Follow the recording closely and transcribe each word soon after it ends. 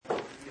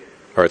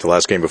All right, the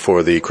last game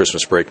before the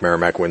Christmas break,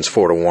 Merrimack wins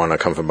 4-1, a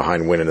come from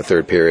behind win in the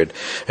third period,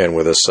 and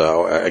with us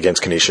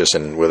against Canisius,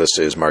 and with us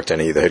is Mark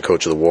Denny, the head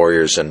coach of the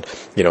Warriors. And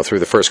through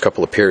the first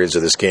couple of periods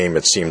of this game,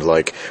 it seemed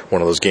like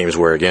one of those games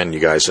where, again, you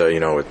guys,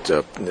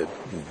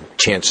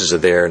 chances are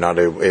there, not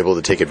able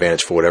to take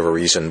advantage for whatever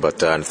reason,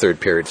 but in the third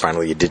period,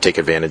 finally, you did take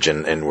advantage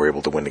and were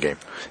able to win the game.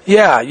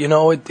 Yeah,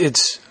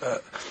 it's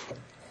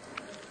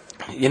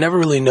you never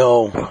really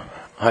know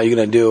how you're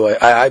going to do,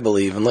 I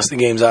believe, unless the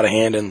game's out of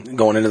hand and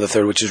going into the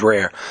third, which is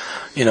rare.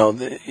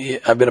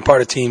 I've been a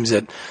part of teams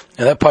that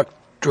that puck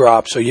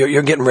drops, so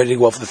you're getting ready to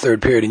go out for the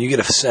third period, and you get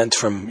a sense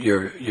from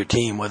your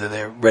team whether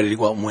they're ready to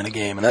go out and win a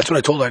game. And that's what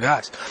I told our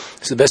guys.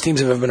 It's the best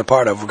teams I've ever been a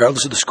part of,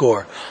 regardless of the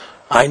score.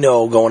 I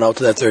know going out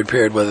to that third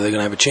period whether they're going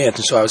to have a chance,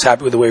 and so I was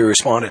happy with the way we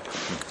responded.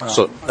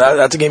 So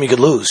that's a game you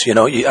could lose.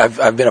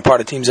 I've been a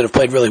part of teams that have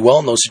played really well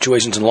in those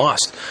situations and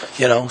lost.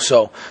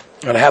 So.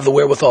 And to have the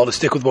wherewithal to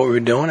stick with what we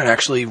were doing and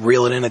actually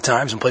reel it in at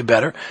times and play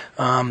better,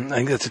 I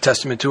think that's a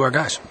testament to our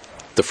guys.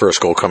 The first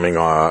goal coming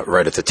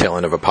right at the tail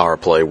end of a power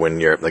play when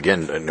you're,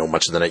 again,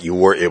 much of the net, you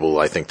were able,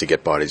 I think, to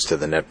get bodies to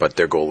the net, but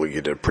their goal, you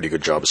did a pretty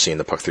good job of seeing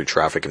the puck through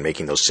traffic and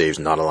making those saves,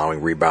 not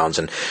allowing rebounds,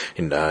 and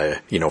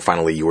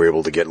finally you were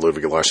able to get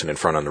Ludwig Larsson in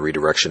front on the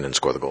redirection and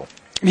score the goal.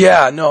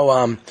 Yeah,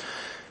 no,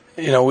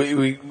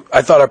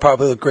 I thought our power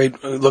play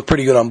looked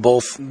pretty good on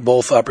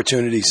both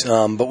opportunities,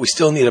 but we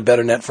still need a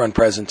better net front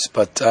presence.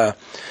 But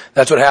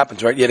that's what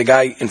happens, right? You had a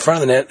guy in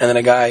front of the net and then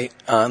a guy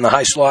in the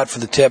high slot for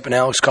the tip, and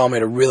Alex Carl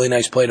made a really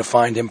nice play to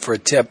find him for a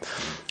tip.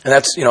 And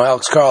that's,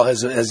 Alex Carl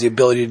has the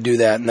ability to do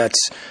that, and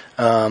that's,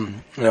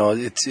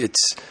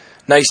 it's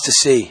nice to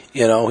see.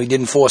 He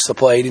didn't force the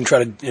play, he didn't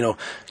try to,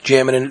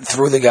 jam it in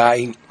through the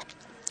guy.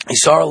 He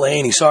saw a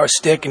lane, he saw a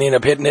stick, and he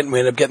ended up hitting it, and we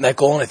ended up getting that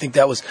goal. And I think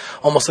that was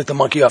almost like the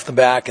monkey off the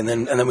back, and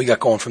then we got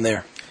going from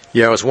there.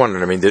 Yeah, I was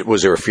wondering.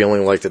 Was there a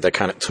feeling like that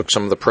kind of took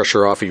some of the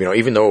pressure off?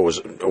 Even though it was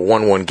a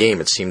 1-1 game,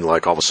 it seemed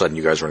like all of a sudden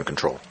you guys were in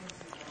control.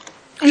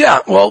 Yeah,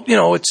 well,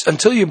 it's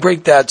until you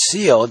break that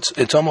seal,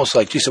 it's almost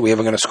like, geez, are we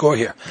ever going to score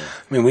here?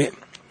 I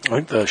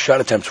think the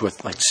shot attempts were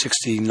like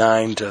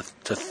 69 to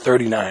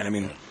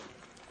 39.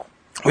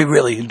 We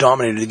really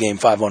dominated the game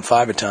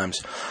 5-on-5 at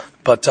times,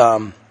 but.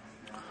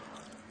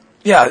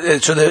 Yeah,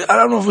 so I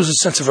don't know if it was a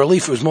sense of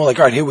relief. It was more like,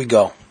 all right, here we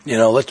go.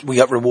 We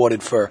got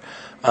rewarded for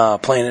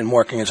playing and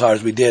working as hard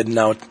as we did, and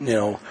now,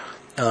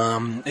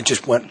 it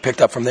just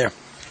picked up from there.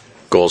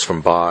 Goals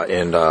from Ba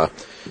and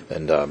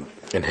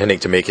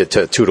Hennig to make it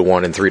to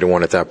 2-1 and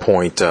 3-1 at that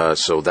point.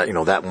 So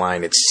that that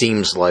line, it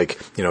seems like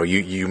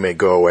you may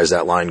go as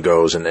that line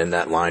goes, and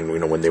that line,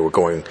 when they were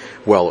going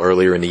well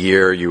earlier in the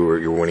year, you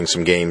were winning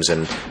some games,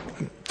 and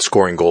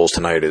scoring goals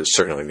tonight is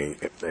certainly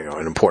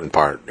an important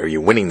part. Are you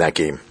winning that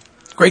game?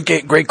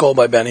 Great goal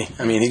by Benny.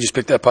 He just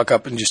picked that puck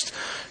up and just,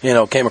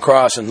 came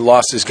across and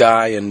lost his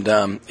guy. And,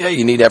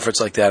 you need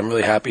efforts like that. I'm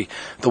really happy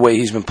the way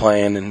he's been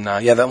playing. And,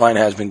 that line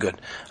has been good.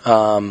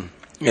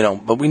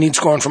 But we need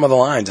scoring from other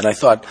lines. And I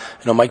thought,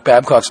 Mike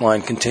Babcock's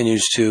line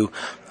continues to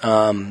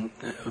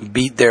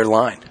beat their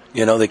line.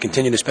 They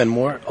continue to spend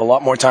a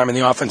lot more time in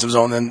the offensive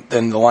zone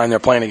than the line they're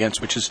playing against,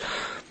 which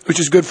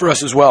is good for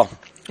us as well.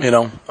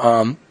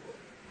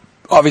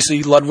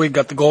 Obviously, Ludwig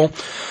got the goal.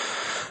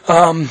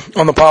 On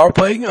the power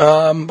play,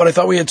 but I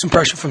thought we had some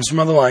pressure from some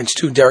other lines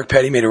too. Derek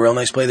Petty made a real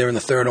nice play there in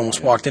the third,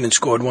 almost walked in and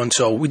scored one.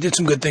 So we did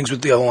some good things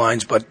with the other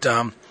lines, but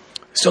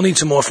still need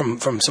some more from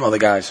some other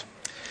guys.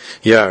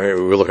 Yeah, we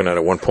were looking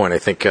at one point. I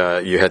think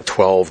you had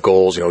 12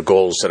 goals.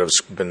 Goals that have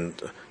been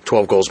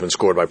 12 goals been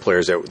scored by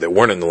players that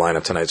weren't in the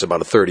lineup tonight. It's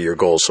about a 30-year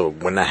goal. So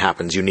when that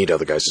happens, you need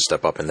other guys to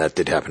step up, and that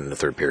did happen in the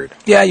third period.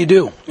 Yeah, you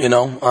do. And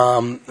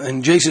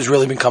Jace has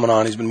really been coming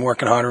on. He's been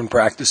working harder in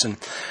practice, and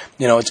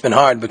it's been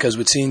hard because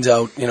with Scenes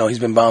out, he's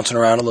been bouncing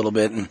around a little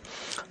bit, and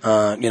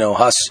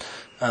Huss.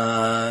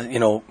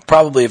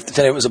 Probably if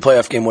tonight was a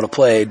playoff game would have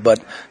played,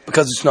 but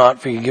because it's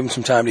not, we can give him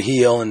some time to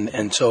heal,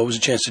 and so it was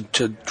a chance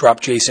to drop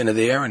Jace into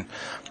there, and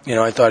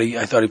I thought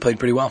he played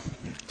pretty well.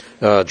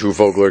 Drew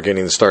Vogler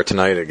getting the start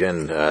tonight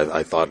again.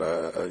 I thought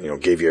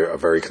gave you a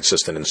very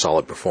consistent and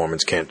solid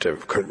performance.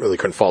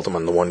 Couldn't fault him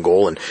on the one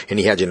goal, and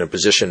he had you in a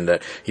position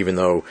that even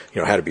though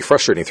had to be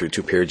frustrating through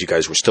two periods, you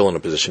guys were still in a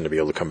position to be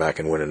able to come back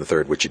and win in the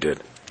third, which you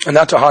did. And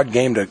that's a hard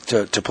game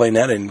to play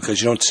net in because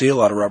you don't see a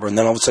lot of rubber, and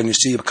then all of a sudden you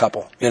see a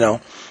couple. I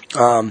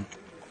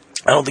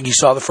don't think he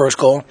saw the first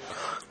goal,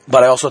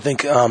 but I also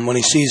think when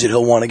he sees it,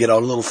 he'll want to get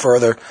out a little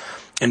further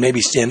and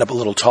maybe stand up a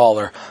little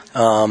taller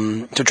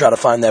to try to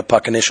find that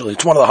puck initially.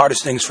 It's one of the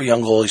hardest things for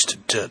young goalies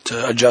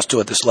to adjust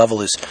to at this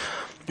level is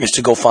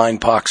to go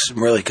find pucks,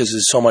 really, because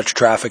there's so much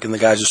traffic and the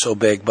guys are so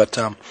big. But,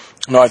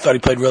 I thought he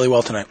played really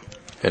well tonight.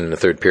 And in the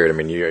third period,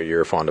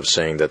 you're fond of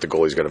saying that the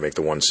goalie's got to make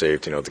the one save,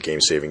 the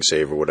game-saving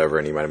save or whatever,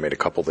 and he might have made a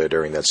couple there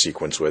during that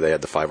sequence where they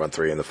had the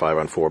 5-on-3 and the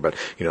 5-on-4. But,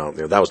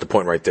 that was the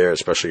point right there,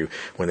 especially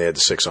when they had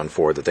the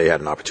 6-on-4, that they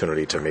had an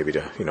opportunity to maybe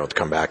to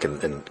come back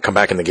and come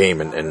back in the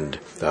game, and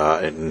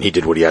he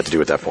did what he had to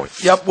do at that point.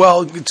 Yep.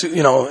 Well,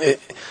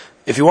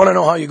 if you want to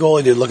know how your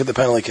goalie did, look at the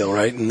penalty kill,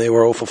 right? And they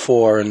were 0 for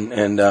 4,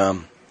 and I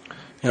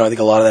think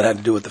a lot of that had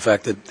to do with the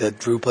fact that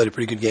Drew played a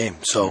pretty good game.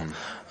 So.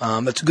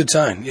 that's a good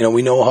sign.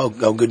 We know how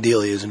good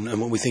Dealey is and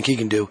what we think he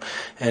can do.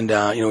 And,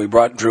 we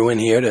brought Drew in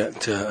here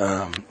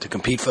to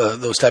compete for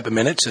those type of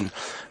minutes. And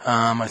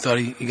I thought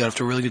he got off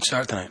to a really good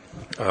start tonight.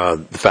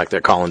 The fact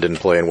that Colin didn't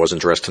play and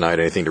wasn't dressed tonight,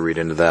 anything to read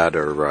into that,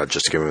 or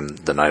just give him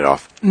the night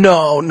off?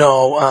 No.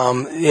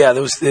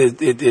 There was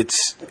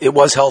it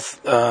was health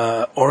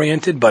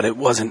oriented, but it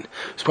wasn't.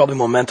 It's probably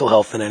more mental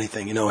health than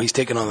anything. He's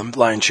taking on the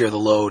lion's share of the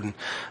load,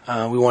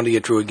 and we wanted to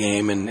get through a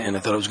game, and I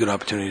thought it was a good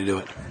opportunity to do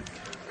it.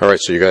 All right,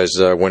 so you guys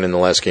went in the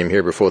last game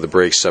here before the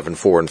break,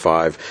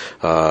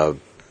 7-4-5.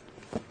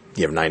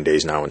 You have 9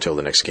 days now until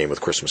the next game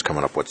with Christmas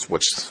coming up.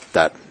 What's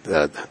that?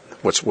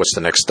 What's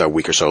the next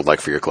week or so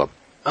like for your club?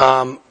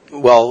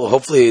 Well,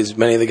 hopefully as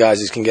many of the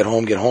guys as can get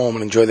home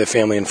and enjoy their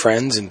family and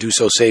friends and do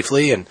so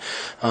safely. And,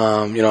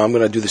 I'm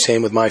going to do the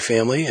same with my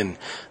family. And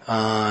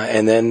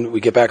then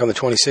we get back on the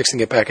 26th and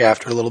get back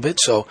after a little bit.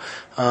 So,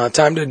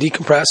 time to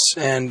decompress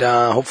and,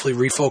 hopefully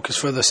refocus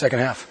for the second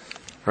half.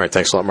 All right.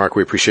 Thanks a lot, Mark.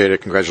 We appreciate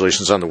it.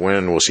 Congratulations on the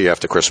win. We'll see you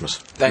after Christmas.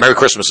 Thanks. Merry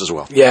Christmas as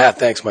well. Yeah.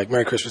 Thanks, Mike.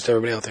 Merry Christmas to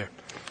everybody out there.